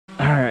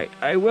Alright,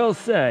 I will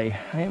say,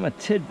 I am a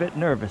tidbit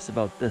nervous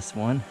about this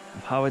one,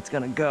 of how it's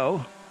gonna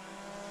go.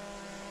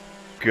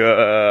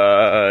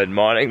 Good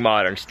morning,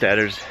 Modern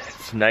Steaders.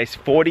 It's nice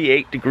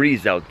 48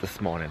 degrees out this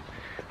morning.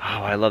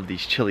 Oh, I love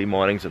these chilly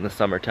mornings in the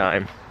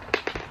summertime.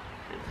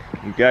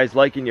 You guys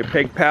liking your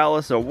pig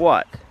palace or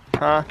what?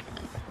 Huh?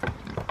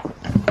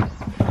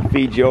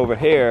 Feed you over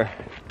here.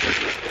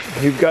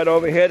 You've got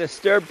over here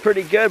disturbed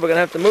pretty good. We're gonna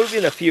have to move you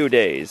in a few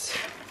days.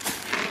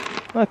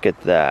 Look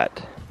at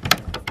that.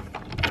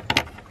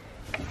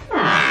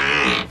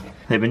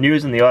 They've been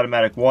using the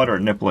automatic water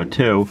nippler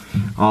too.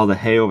 All the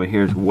hay over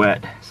here is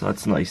wet, so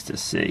that's nice to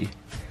see.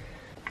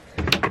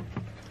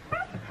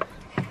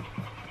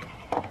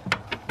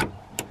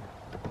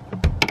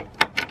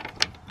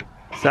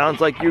 Sounds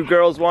like you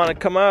girls want to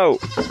come out.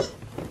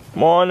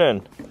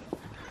 Morning.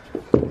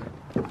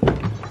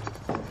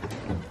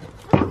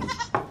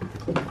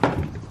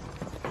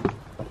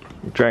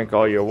 You drank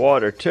all your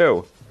water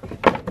too.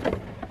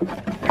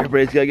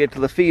 Everybody's gotta get to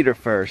the feeder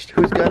first.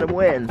 Who's gonna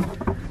win?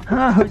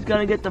 Huh, who's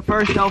gonna get the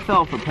first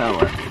alfalfa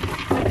pellet?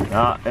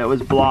 It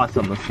was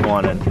Blossom this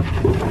morning.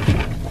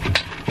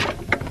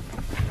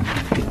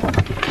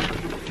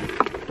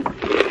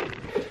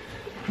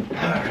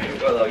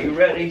 Alright, Willow, you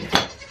ready?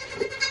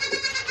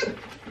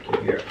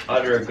 Give your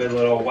udder a good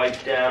little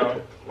wipe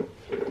down.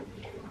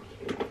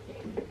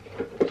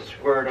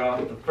 Squirt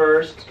off the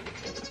first.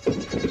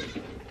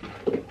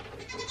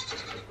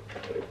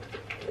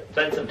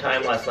 Spent some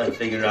time last night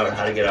figuring out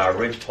how to get our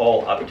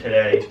ridgepole up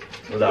today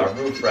with our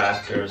roof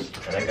rafters,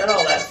 and I got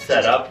all that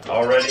set up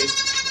already.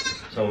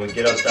 So when we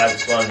get outside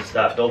this morning and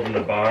start building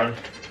the barn,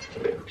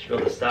 we should be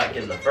able to start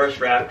getting the first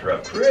rafter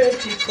up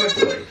pretty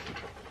quickly.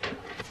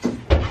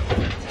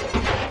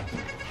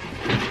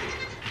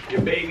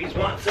 Your babies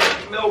want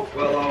some milk,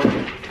 Willow.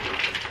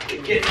 They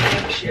get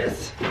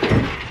anxious.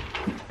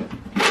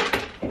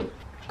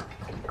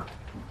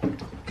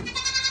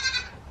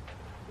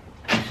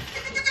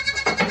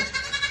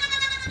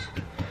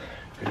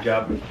 Good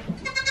job.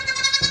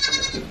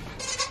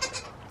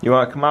 You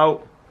want to come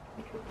out?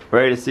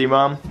 Ready to see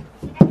Mom?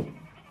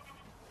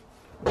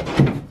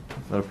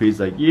 Little P's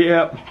like,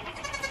 yep.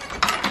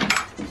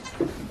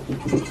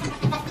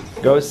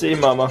 Go see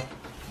Mama.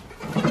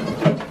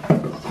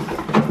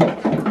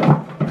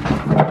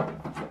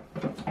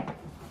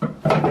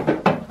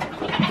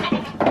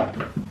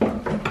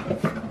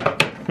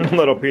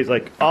 Little P's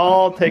like,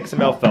 I'll take some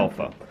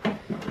alfalfa.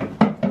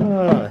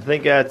 I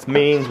think that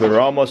means we're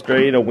almost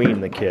ready to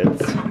wean the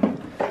kids.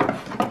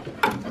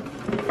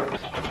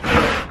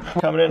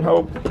 Coming in,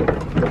 Hope.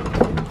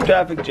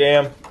 Traffic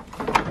jam.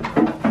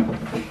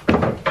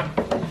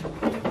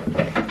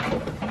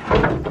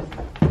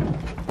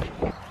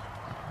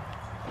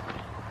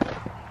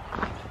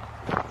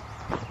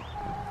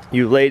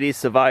 You ladies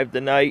survived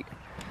the night.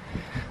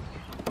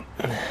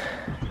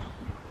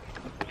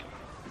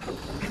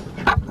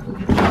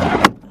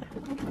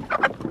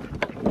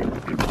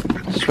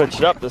 Switch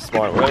it up this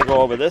morning. We're gonna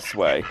go over this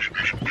way.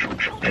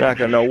 We're not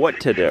gonna know what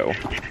to do.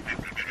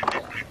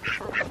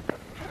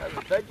 I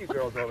haven't fed you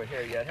girls over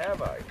here yet,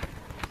 have I?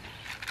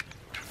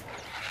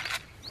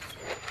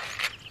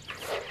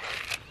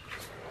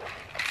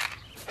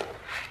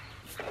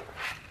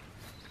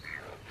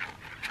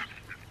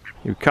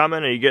 You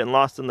coming or you getting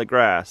lost in the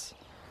grass?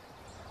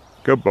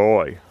 Good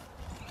boy.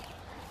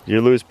 Did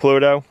you lose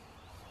Pluto?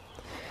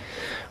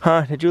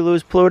 Huh? Did you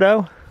lose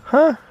Pluto?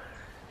 Huh?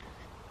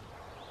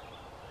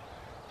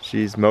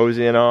 She's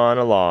moseying on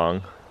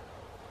along.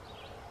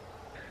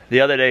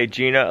 The other day,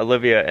 Gina,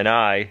 Olivia, and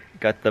I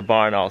got the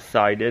barn all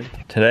sided.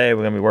 Today,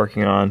 we're gonna be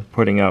working on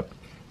putting up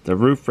the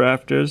roof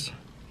rafters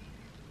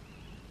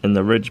and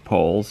the ridge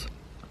poles.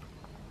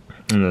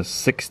 And there's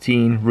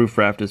 16 roof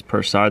rafters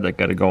per side that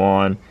gotta go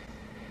on.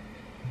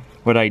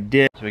 What I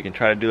did, so we can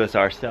try to do this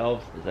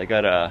ourselves, is I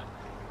got a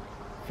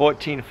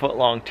 14-foot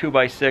long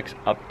 2x6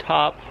 up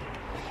top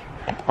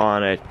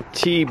on a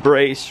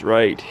T-brace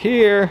right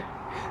here,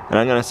 and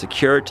I'm gonna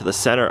secure it to the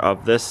center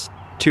of this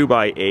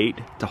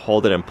 2x8 to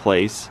hold it in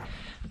place.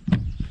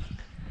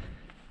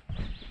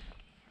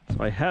 So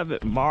I have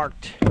it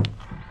marked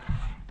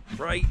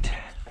right,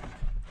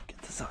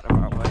 get this out of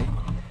our way,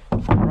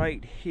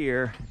 right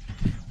here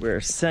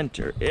where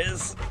center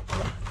is.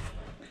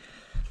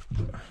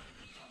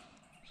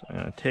 I'm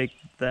gonna take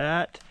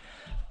that,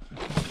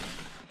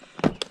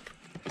 a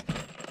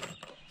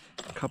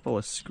couple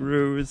of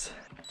screws,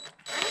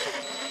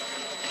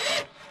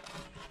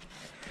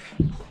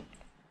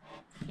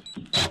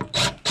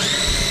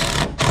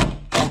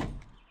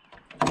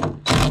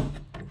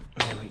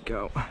 there we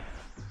go,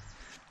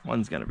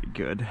 one's gonna be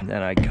good. And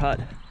then I cut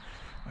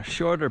a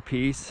shorter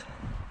piece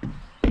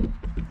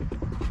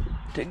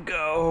to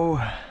go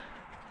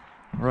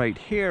right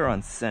here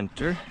on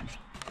center.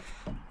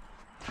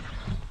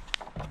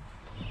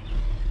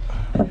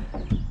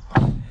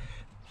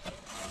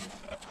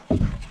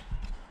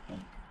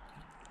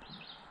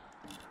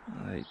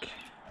 Like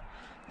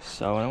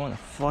so, and I want to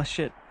flush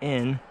it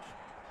in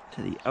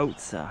to the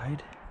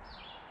outside.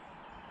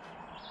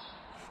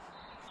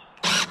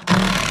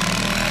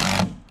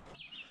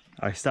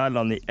 I started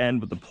on the end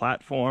with the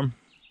platform.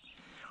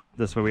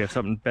 This way we have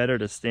something better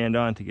to stand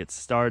on to get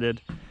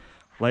started.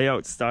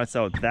 Layout starts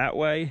out that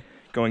way,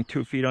 going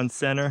 2 feet on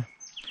center.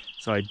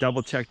 So I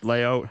double checked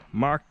layout,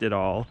 marked it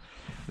all.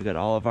 We got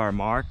all of our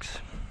marks.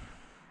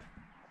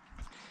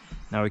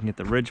 Now we can get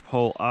the ridge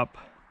pole up.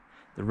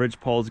 The ridge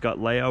pole's got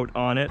layout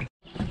on it.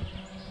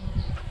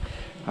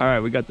 All right,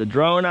 we got the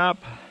drone up.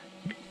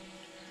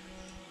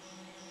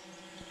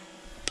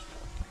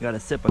 Got a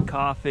sip of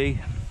coffee.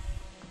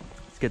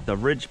 Let's get the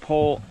ridge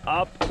pole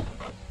up.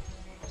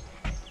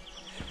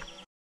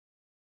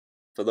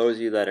 For those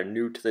of you that are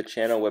new to the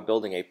channel, we're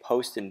building a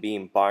post and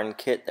beam barn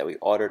kit that we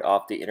ordered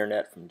off the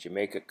internet from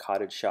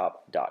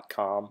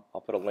JamaicaCottageshop.com.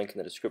 I'll put a link in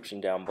the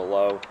description down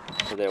below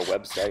to their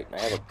website. And I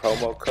have a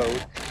promo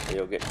code where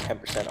you'll get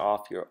 10%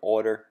 off your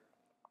order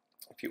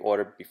if you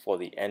order before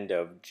the end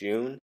of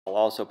June. I'll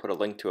also put a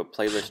link to a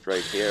playlist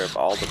right here of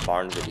all the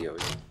barn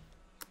videos.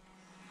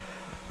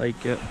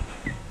 Like it.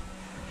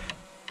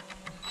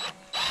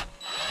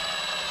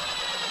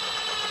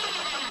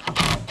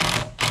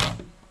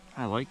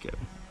 I like it.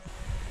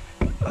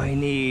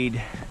 I'm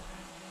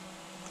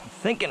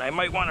thinking I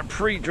might want to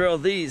pre-drill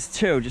these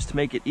too, just to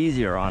make it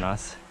easier on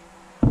us,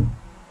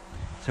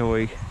 so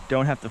we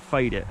don't have to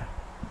fight it.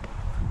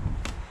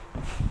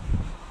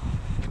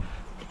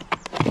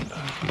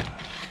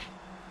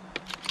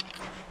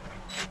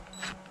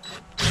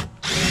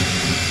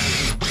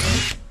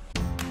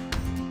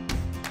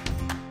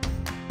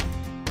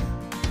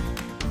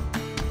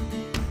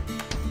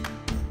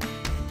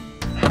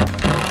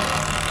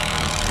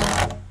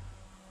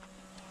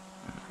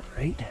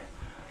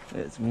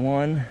 There's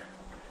one.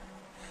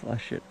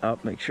 Flush it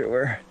up, make sure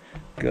we're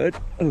good.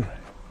 Ooh,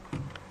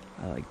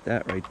 I like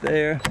that right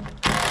there.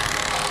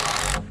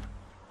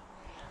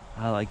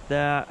 I like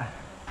that.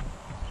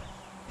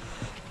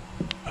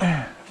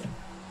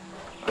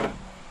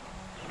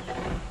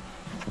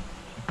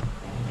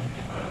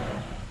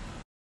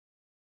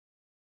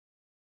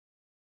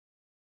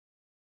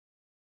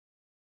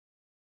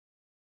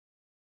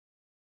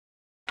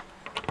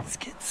 Let's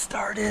get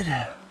started.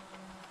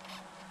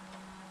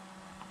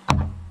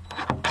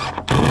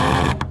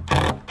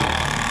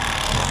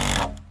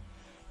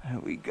 There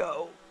we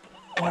go.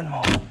 One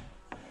more.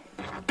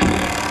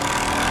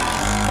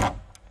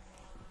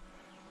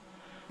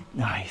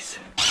 Nice.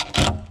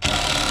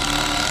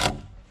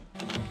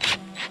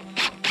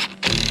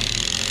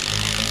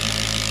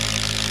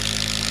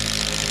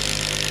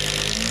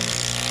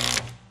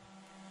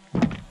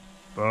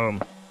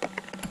 Boom. I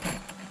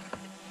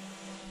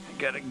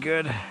got a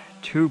good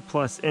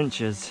 2+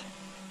 inches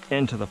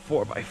into the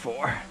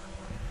 4x4.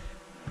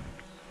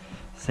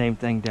 Same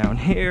thing down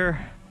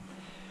here.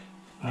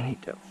 I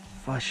need to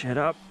flush it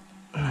up.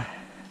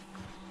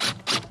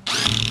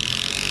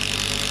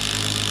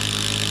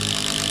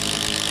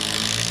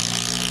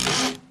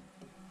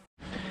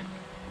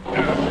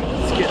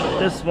 Let's get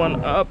this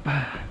one up.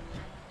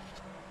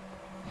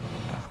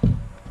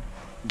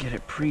 Get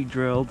it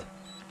pre-drilled.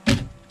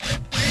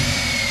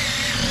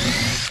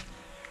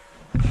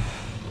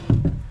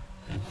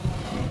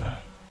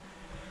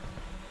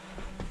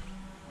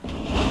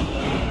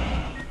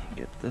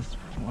 Get this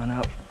one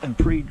up and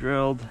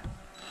pre-drilled.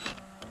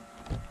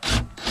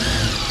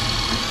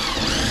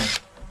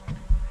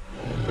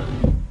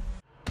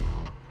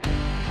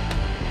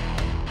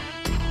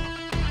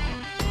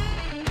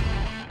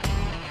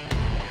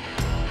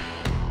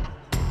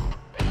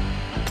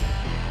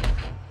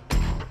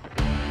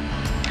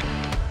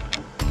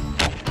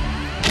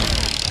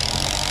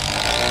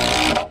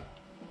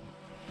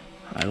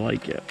 I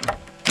like it.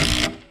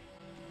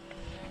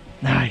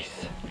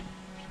 Nice.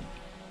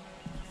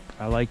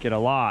 I like it a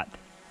lot.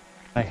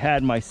 I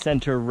had my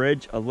center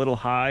ridge a little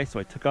high, so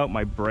I took out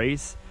my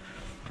brace.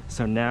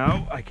 So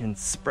now I can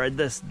spread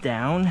this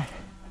down.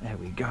 There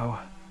we go.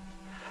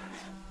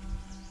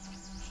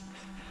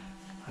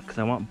 Because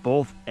I want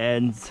both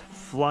ends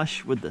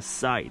flush with the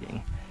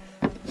siding.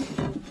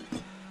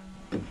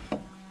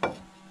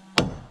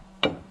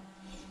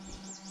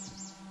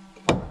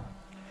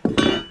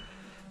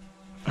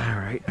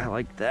 I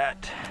like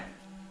that.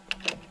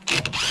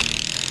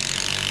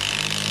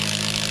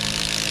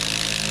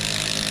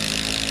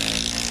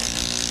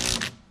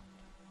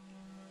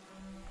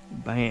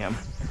 Bam.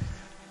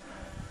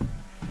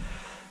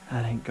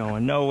 That ain't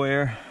going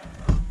nowhere.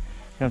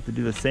 You have to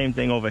do the same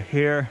thing over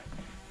here.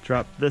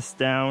 Drop this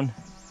down,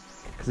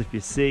 because if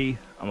you see,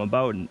 I'm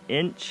about an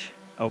inch,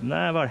 about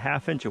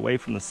 1/2 inch away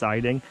from the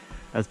siding.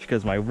 That's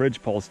because my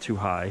ridge pole's too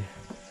high.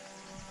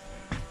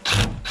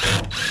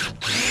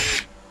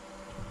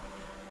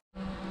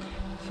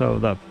 So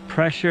the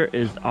pressure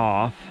is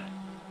off.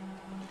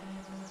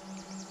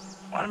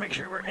 Want to make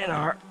sure we're in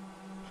our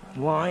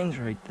lines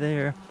right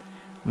there.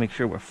 Make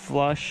sure we're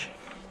flush.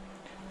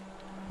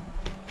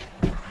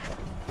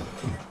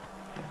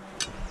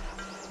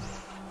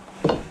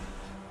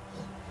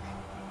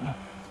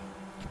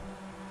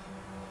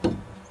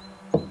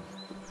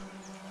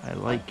 I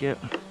like it.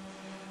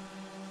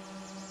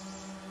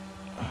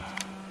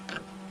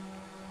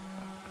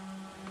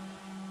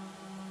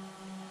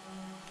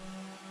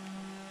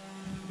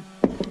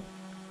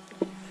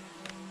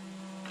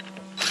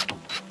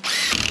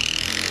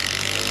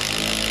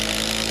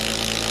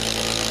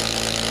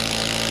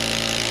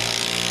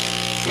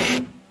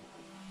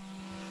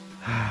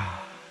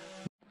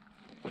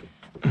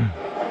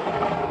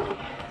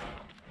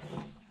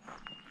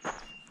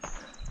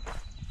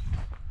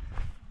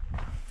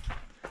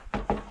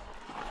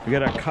 We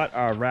gotta cut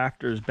our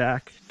rafters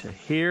back to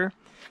here.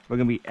 We're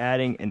gonna be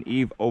adding an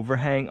eave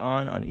overhang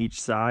on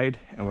each side,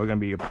 and we're gonna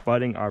be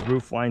butting our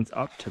roof lines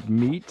up to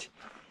meet.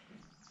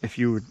 If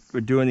you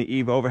were doing the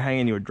eave overhang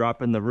and you were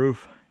dropping the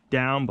roof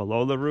down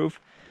below the roof,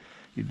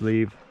 you'd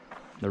leave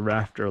the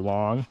rafter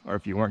long, or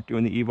if you weren't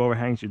doing the eave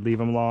overhangs, you'd leave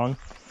them long.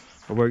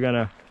 But we're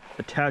gonna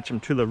attach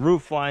them to the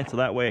roof line so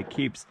that way it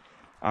keeps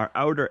our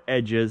outer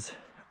edges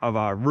of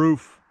our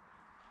roof,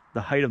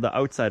 the height of the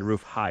outside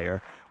roof,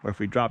 higher, where if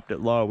we dropped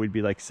it low, we'd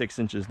be like 6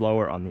 inches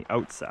lower on the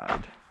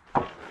outside.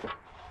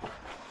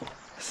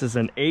 This is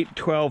an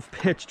 8-12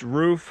 pitched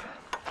roof,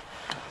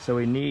 so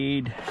we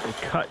need to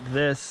cut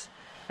this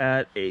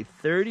at a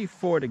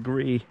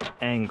 34-degree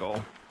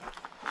angle.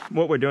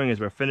 What we're doing is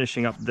we're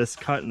finishing up this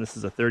cut, and this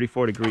is a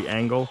 34-degree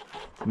angle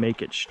to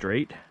make it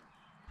straight.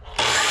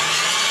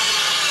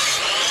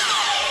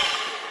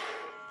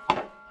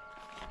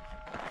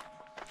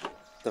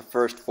 The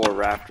first 4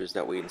 rafters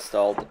that we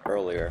installed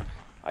earlier,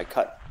 I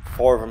cut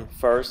 4 of them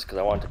first because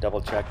I wanted to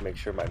double check, make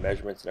sure my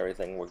measurements and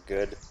everything were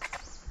good.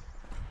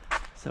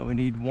 So we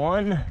need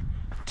 1,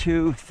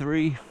 2,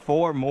 3,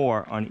 4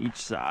 more on each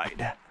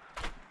side.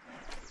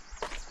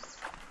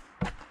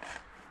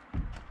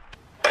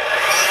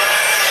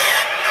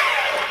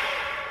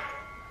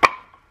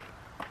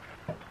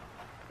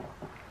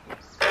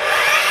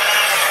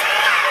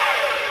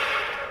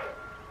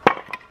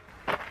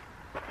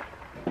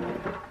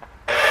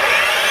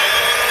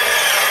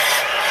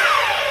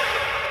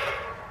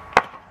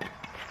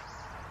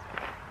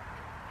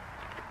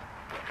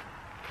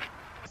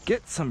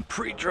 Get some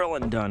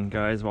pre-drilling done,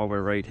 guys, while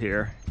we're right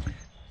here.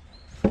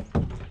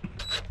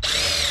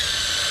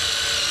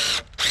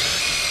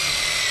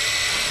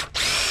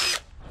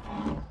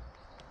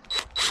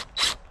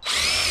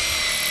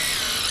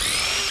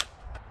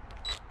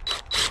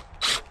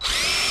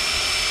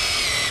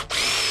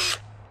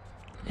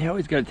 You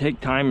always got to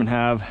take time and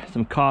have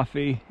some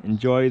coffee,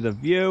 enjoy the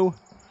view,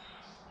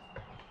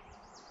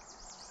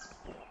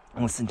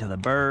 listen to the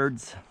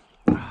birds.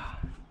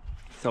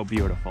 So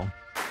beautiful.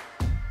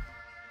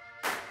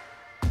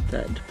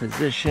 That into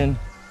position.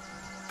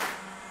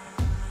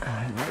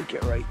 I like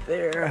it right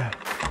there.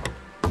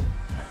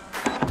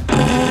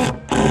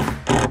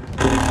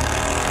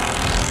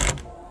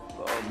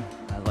 Boom.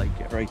 I like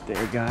it right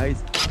there,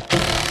 guys.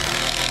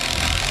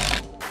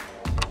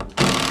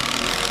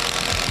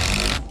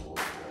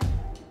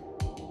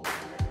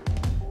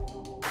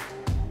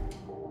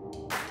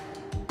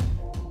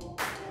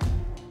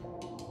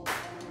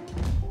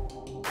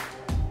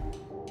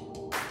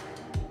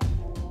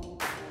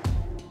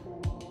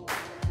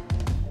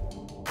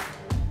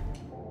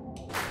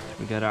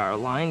 We got our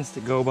lines to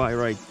go by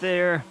right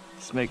there.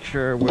 Just make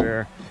sure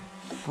we're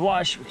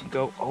flush. We can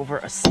go over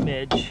a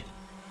smidge.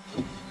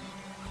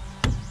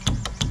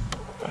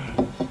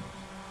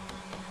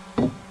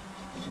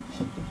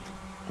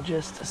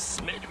 Just a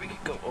smidge we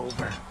could go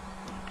over.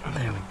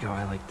 There we go,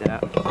 I like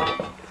that.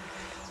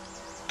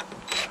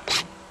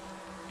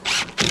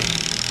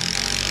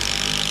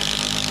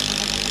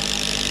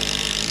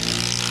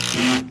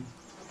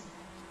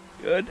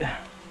 Good.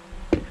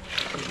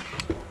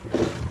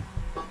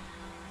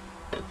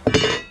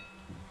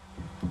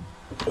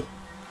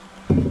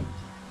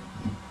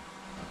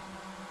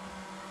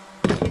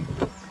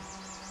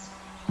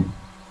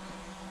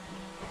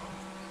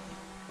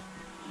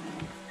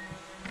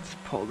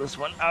 Pull this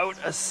one out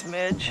a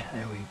smidge.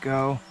 There we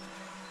go.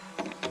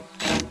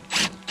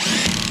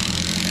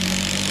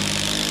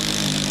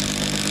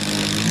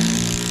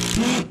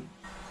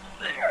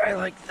 There, I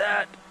like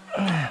that.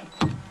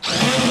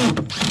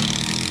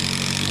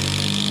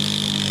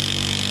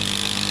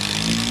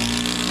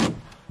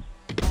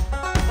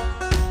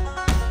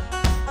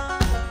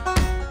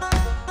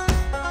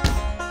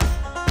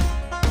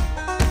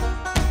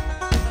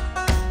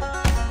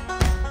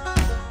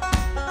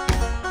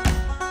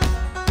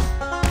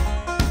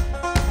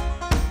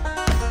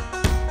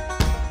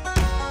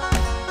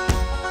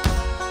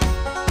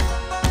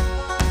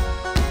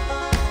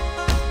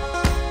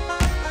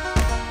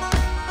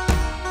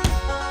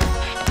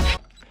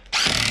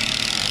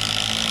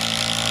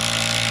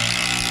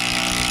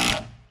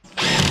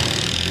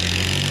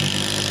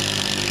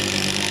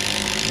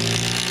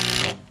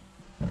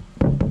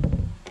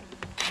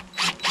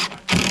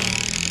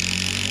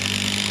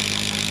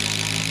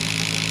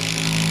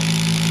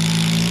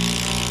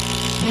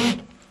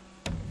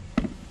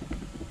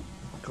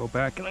 Go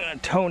back and I'm gonna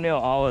toenail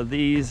all of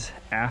these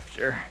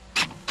after.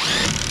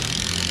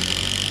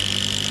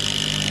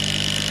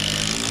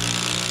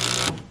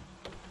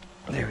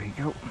 There we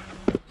go.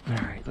 All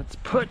right, let's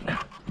put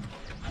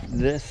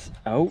this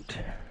out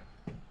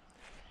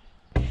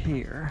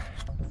here,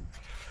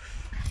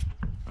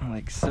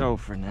 like so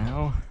for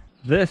now.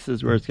 This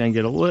is where it's gonna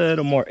get a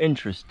little more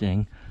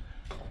interesting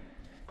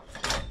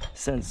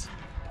since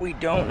we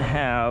don't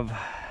have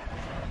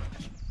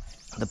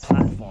the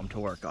platform to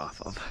work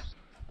off of.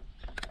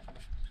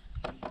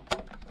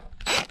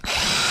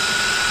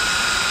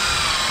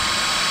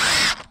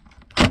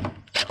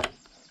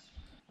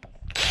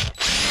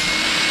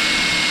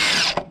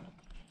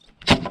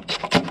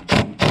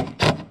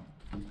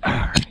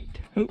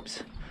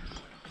 Oops,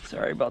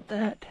 sorry about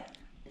that.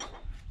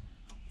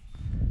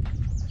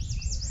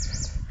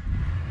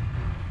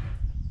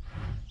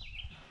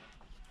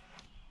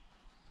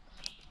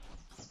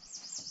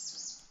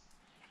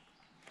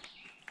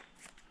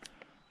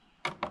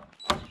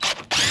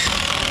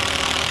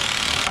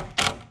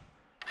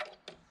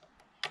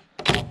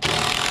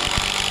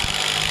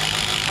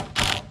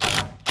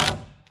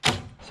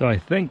 So I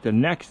think the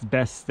next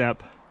best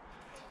step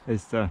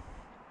is to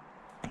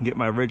get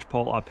my ridge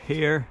pole up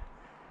here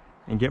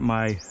and get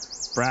my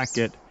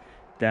bracket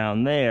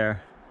down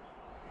there,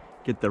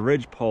 get the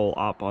ridge pole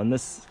up on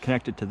this,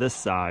 connected to this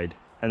side,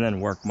 and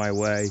then work my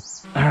way.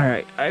 All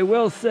right, I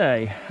will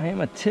say I am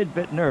a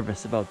tidbit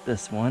nervous about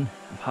this one,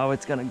 of how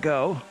it's gonna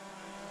go.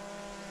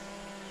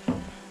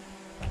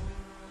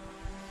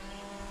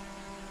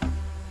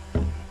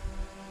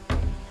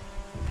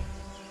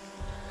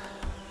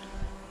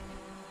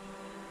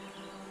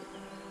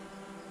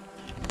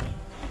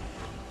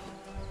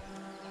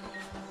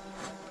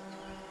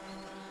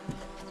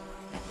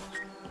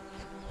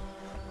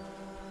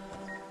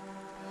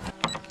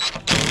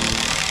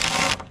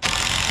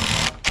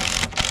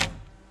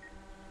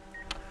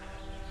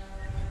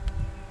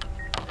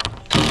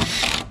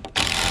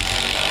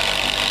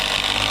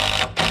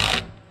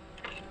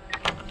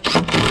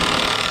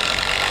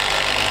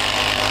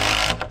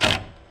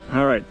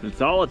 All right,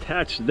 it's all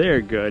attached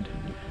there, good.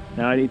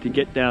 Now I need to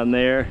get down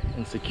there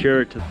and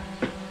secure it to...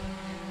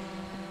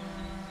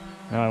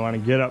 Now I want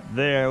to get up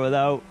there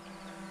without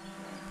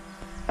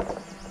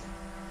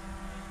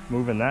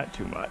moving that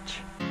too much.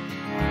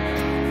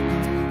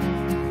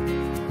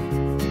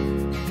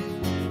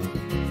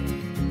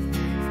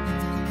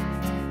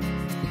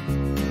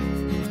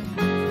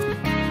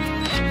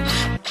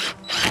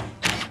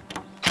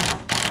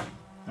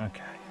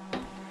 Okay,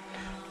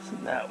 so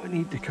now we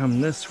need to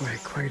come this way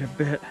quite a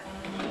bit.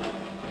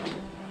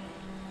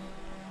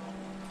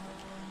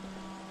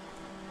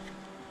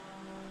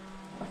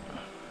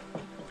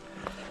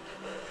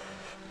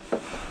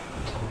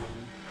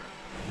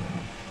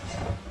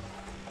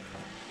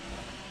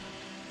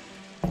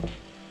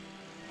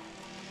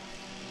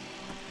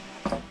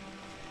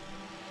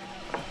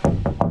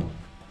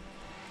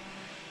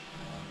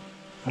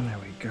 And there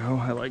we go,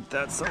 I like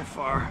that so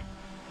far.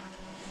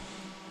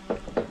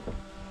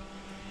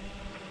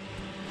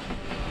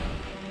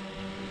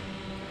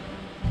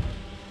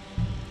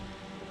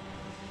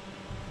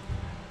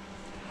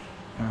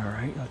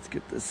 Alright, let's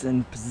get this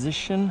in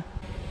position.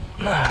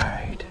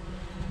 Alright,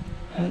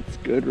 that's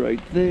good right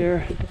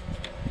there.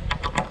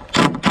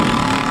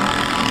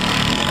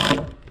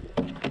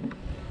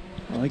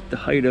 I like the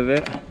height of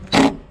it.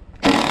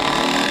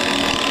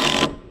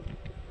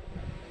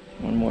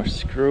 One more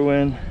screw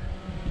in.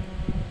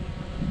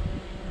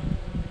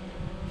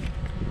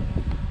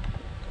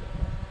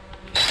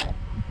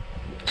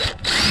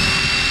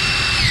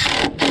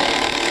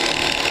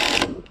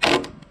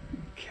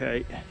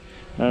 Okay,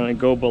 I'm gonna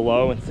go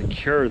below and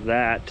secure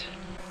that.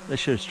 This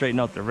should have straightened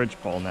out the ridge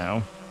pole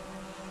now.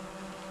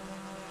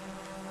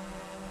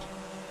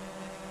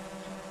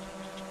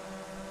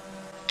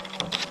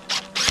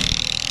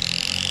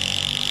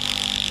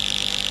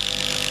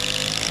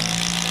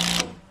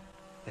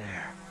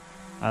 There,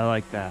 I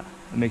like that.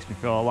 It makes me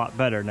feel a lot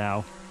better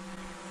now.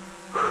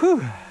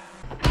 Whew.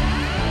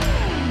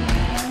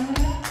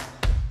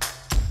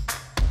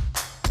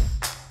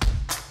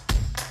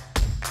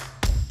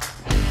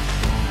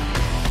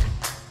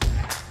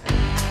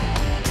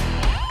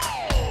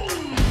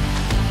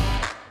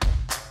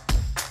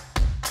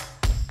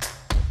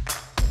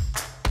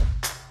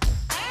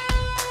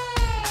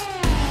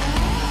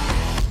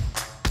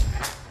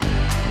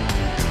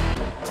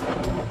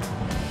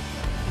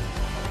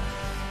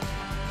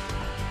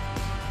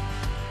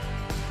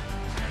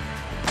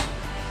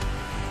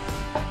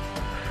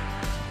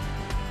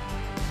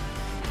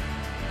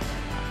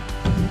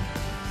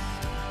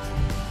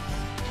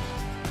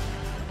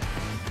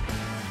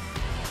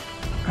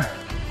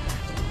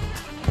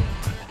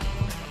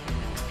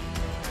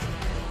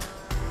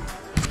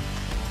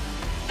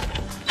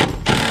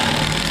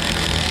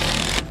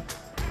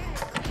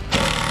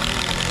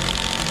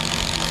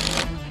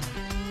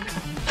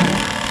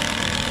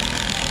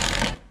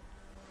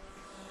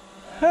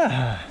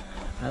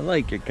 I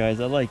like it, guys,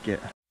 I like it.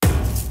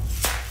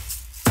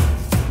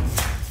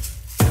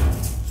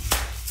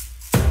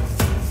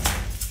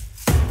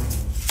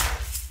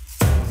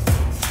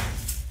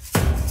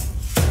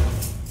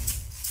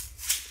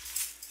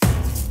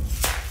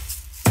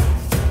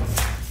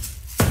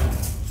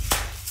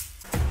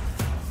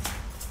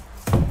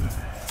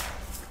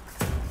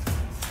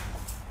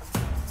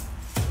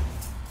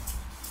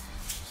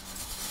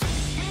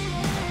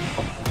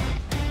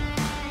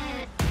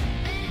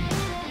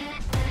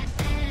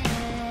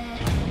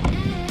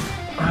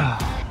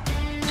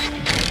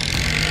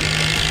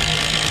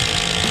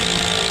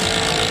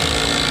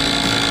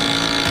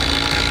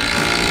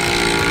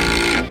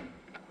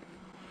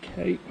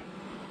 Okay,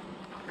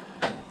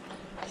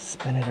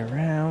 spin it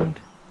around.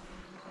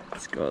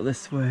 Let's go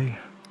this way.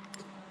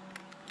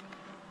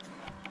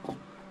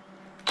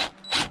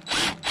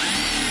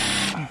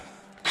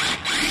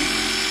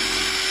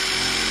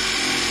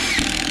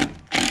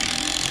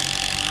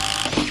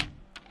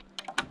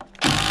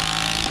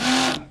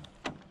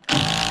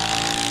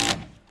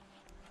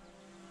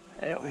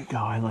 There we go,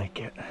 I like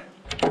it.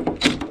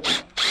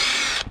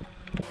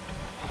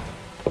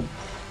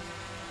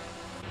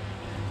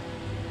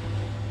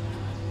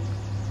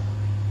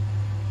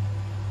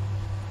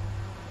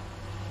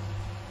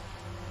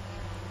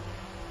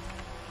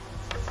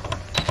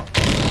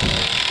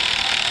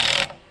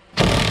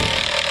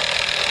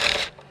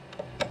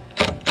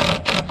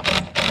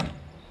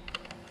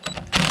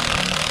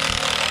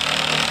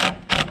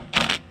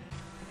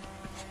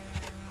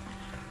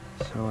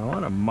 So I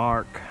want to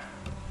mark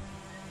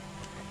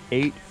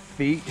 8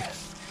 feet.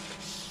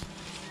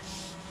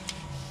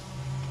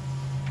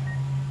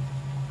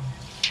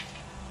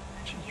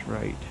 Which is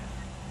right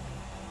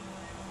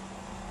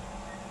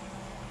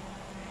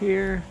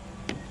here.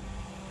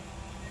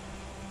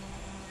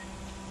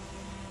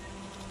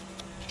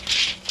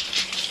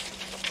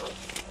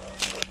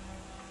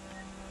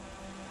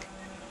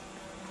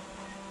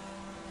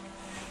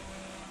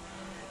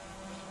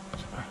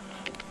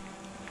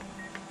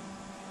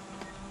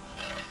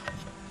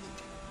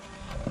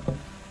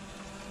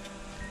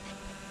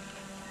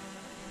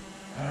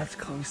 That's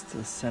close to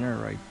the center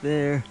right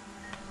there.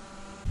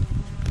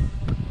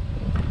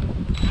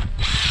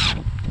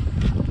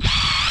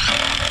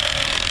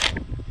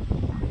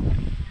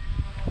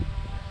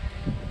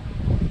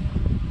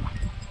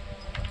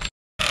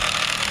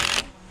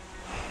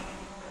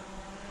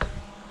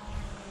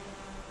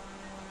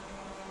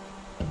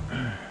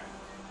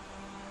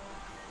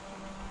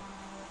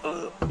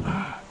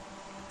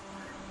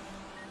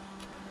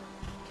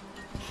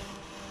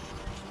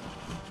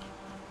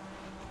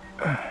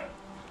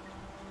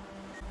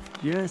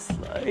 Just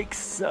like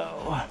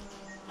so.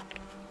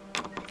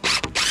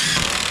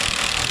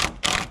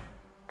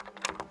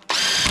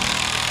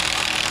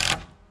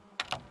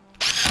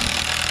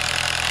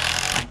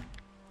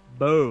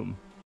 Boom.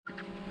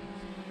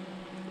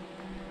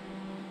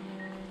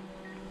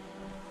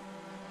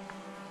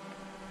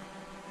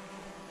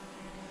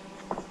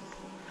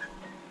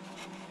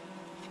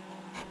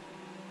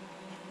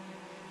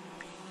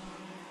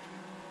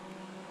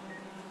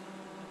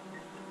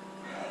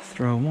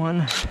 Throw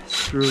one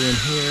screw in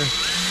here.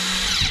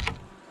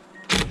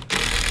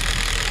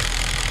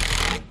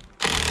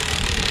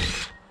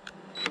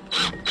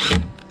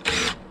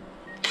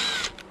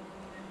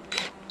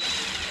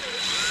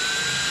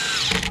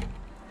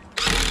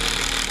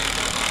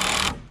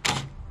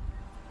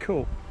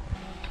 Cool.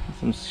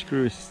 Some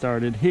screws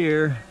started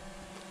here.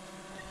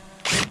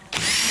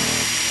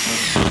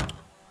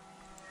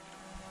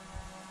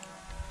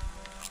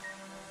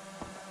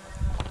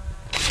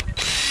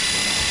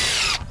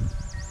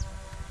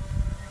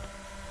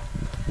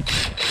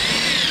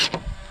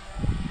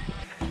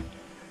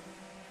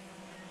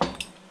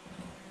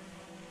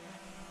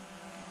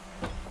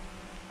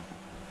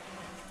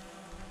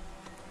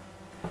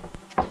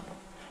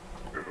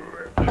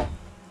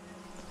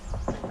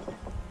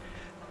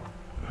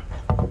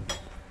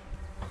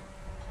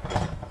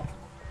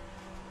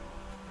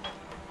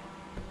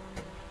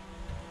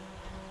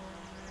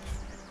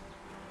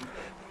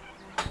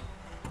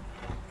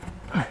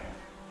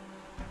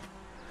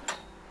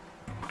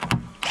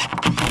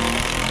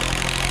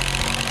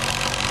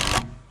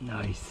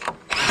 Nice.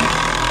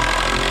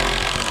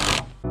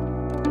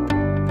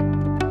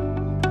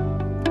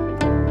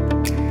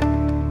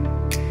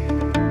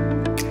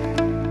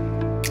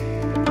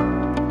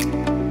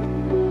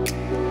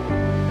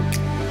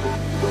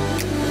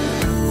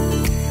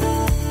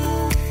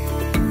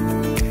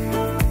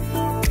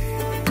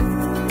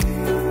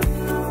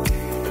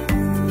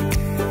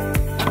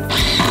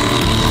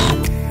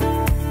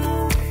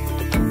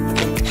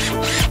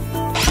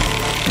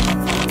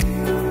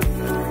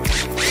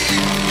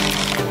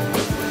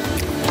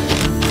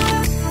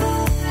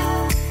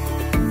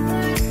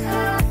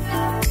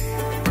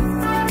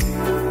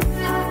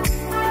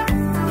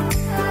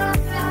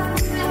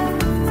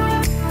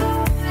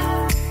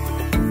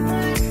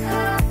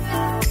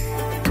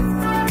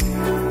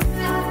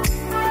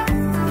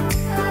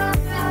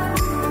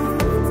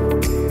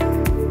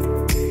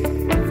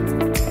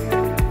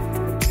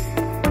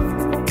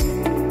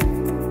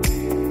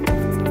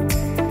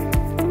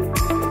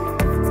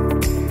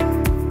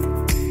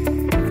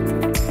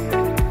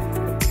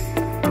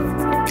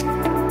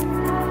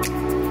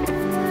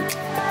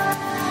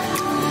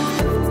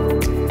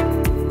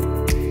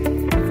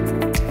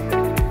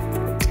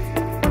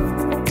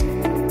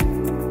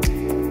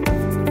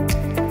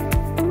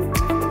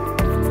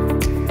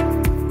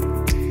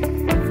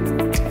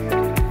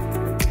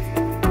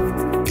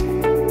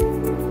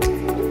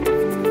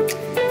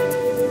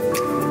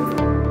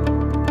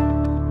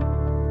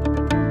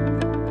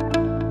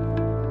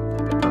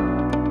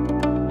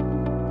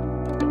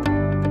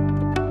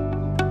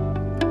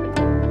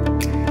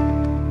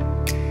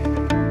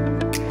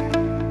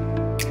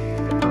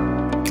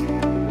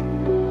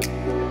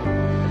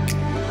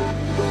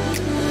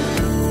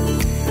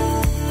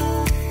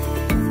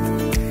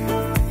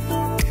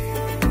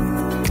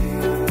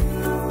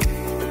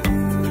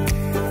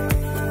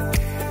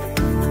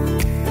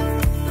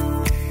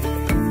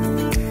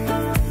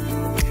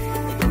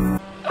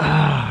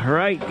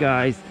 Alright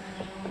guys,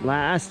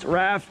 Last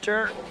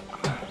rafter.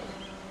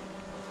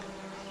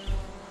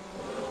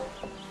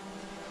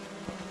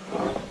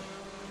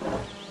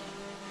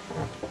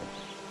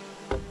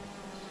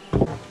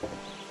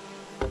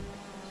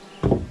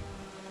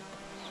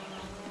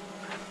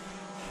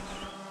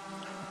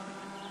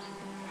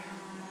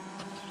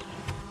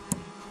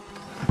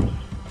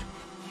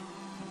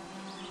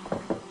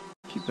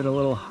 Keep it a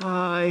little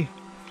high.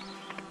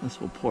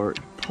 This will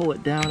pull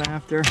it down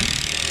after.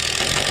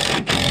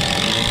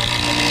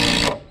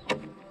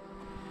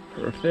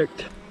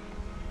 Perfect.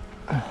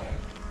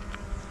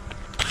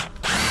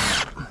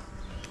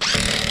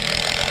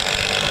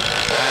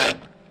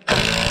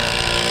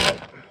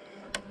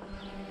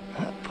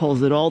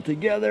 Pulls it all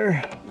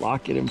together,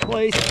 lock it in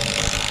place.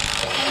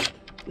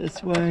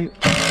 This way.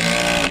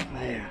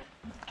 There.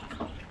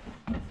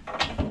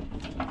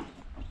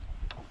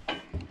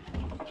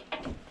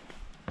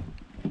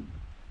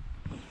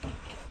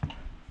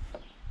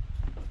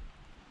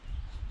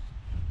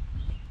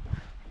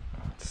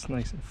 It's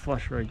nice and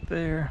flush right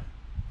there.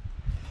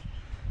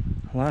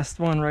 Last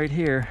one right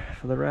here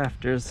for the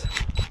rafters.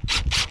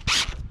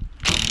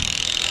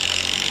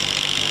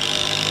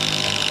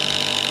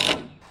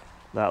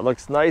 That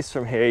looks nice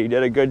from here. You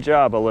did a good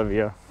job,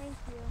 Olivia. Thank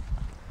you.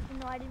 Even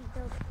though I didn't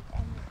build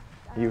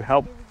any. You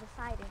helped.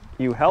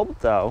 You helped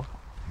though.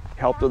 You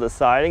helped with the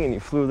siding and you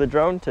flew the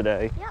drone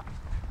today. Yep.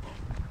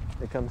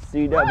 Here comes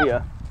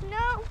CW.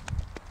 No.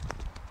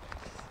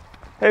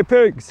 Hey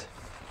pigs.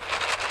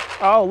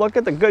 Oh, look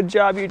at the good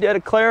job you did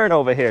of clearing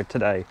over here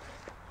today.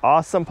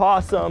 Awesome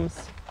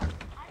possums.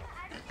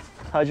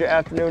 How's your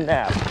afternoon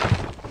nap?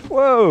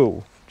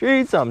 Whoa,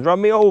 geez, some run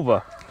me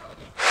over.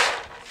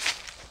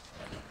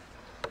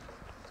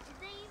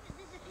 Did the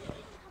pigs even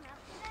come out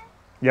today?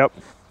 Yep,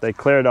 they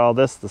cleared all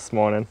this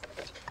morning.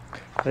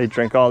 They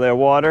drink all their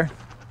water.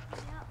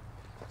 Yep.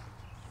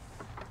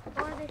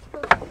 Or are they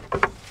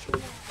supposed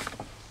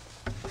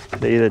to?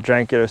 They either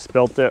drank it or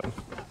spilt it.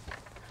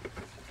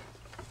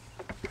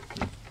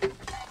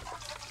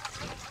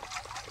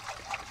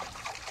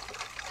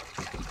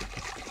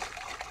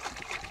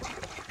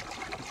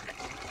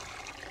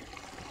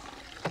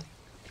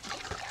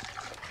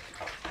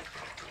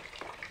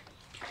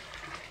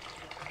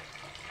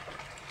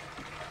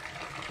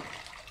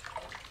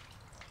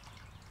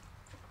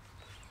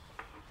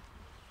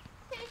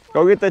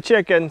 Go get the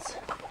chickens. Get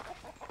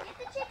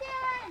the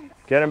chickens!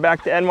 Get them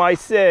back to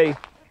NYC.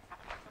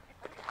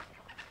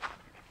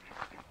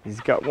 He's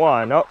got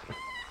one. Oh.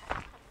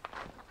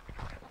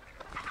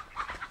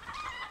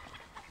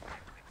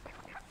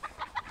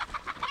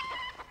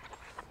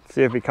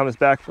 See if he comes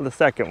back for the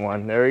second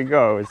one. There he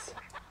goes.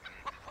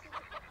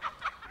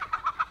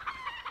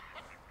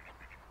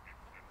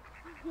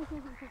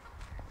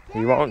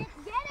 He won't.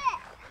 Get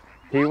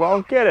it! He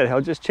won't get it. He'll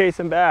just chase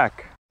him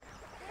back.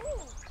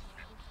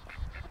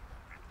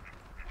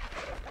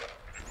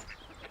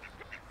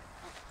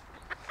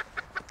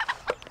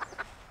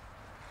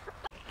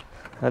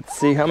 Let's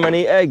see how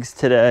many eggs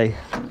today.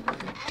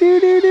 Doo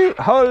doo doo.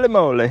 Holy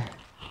moly.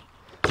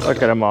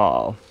 Look at them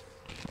all.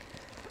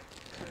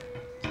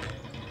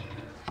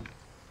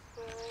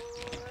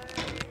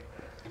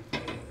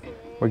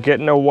 We're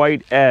getting a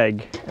white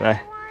egg, and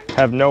I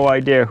have no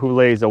idea who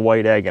lays a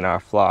white egg in our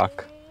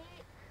flock.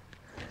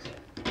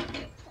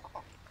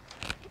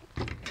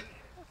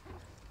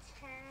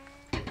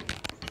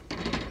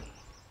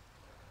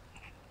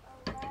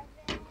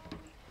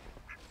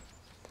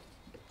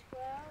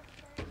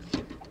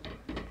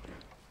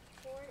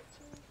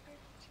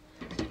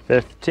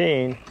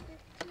 15.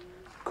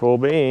 Cool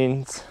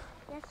beans.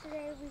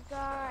 Yesterday we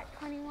got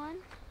 21.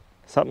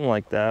 Something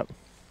like that.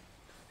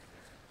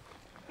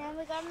 And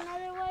we got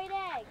another white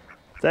egg.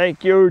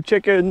 Thank you,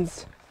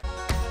 chickens.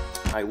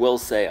 I will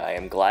say I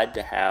am glad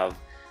to have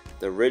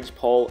the ridge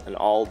pole and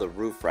all the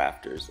roof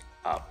rafters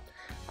up.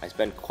 I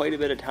spent quite a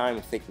bit of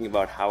time thinking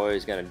about how I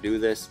was going to do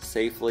this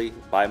safely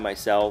by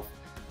myself,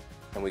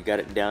 and we got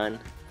it done.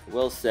 I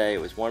will say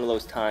it was one of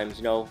those times,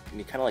 you know, when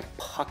you kind of like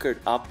puckered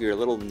up, you're a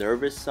little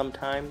nervous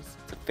sometimes.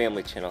 It's a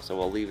family channel, so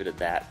we'll leave it at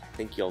that. I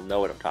think you'll know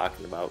what I'm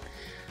talking about.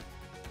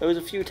 There was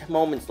a few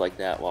moments like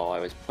that while I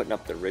was putting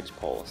up the ridge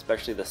pole,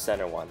 especially the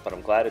center one, but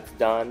I'm glad it's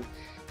done.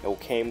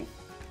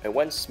 It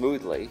went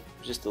smoothly,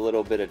 just a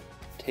little bit of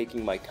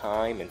taking my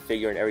time and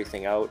figuring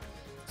everything out.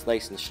 It's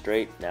nice and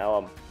straight. Now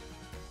I'm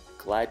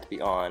glad to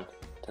be on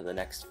to the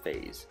next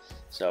phase.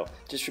 So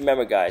just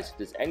remember, guys, if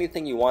there's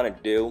anything you want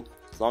to do,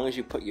 as long as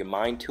you put your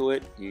mind to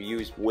it, you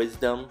use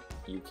wisdom,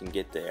 you can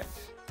get there.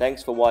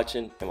 Thanks for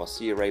watching, and we'll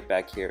see you right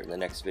back here in the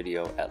next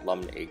video at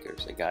Lumnah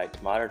Acres, a guide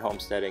to modern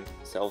homesteading,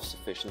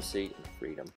 self-sufficiency, and freedom.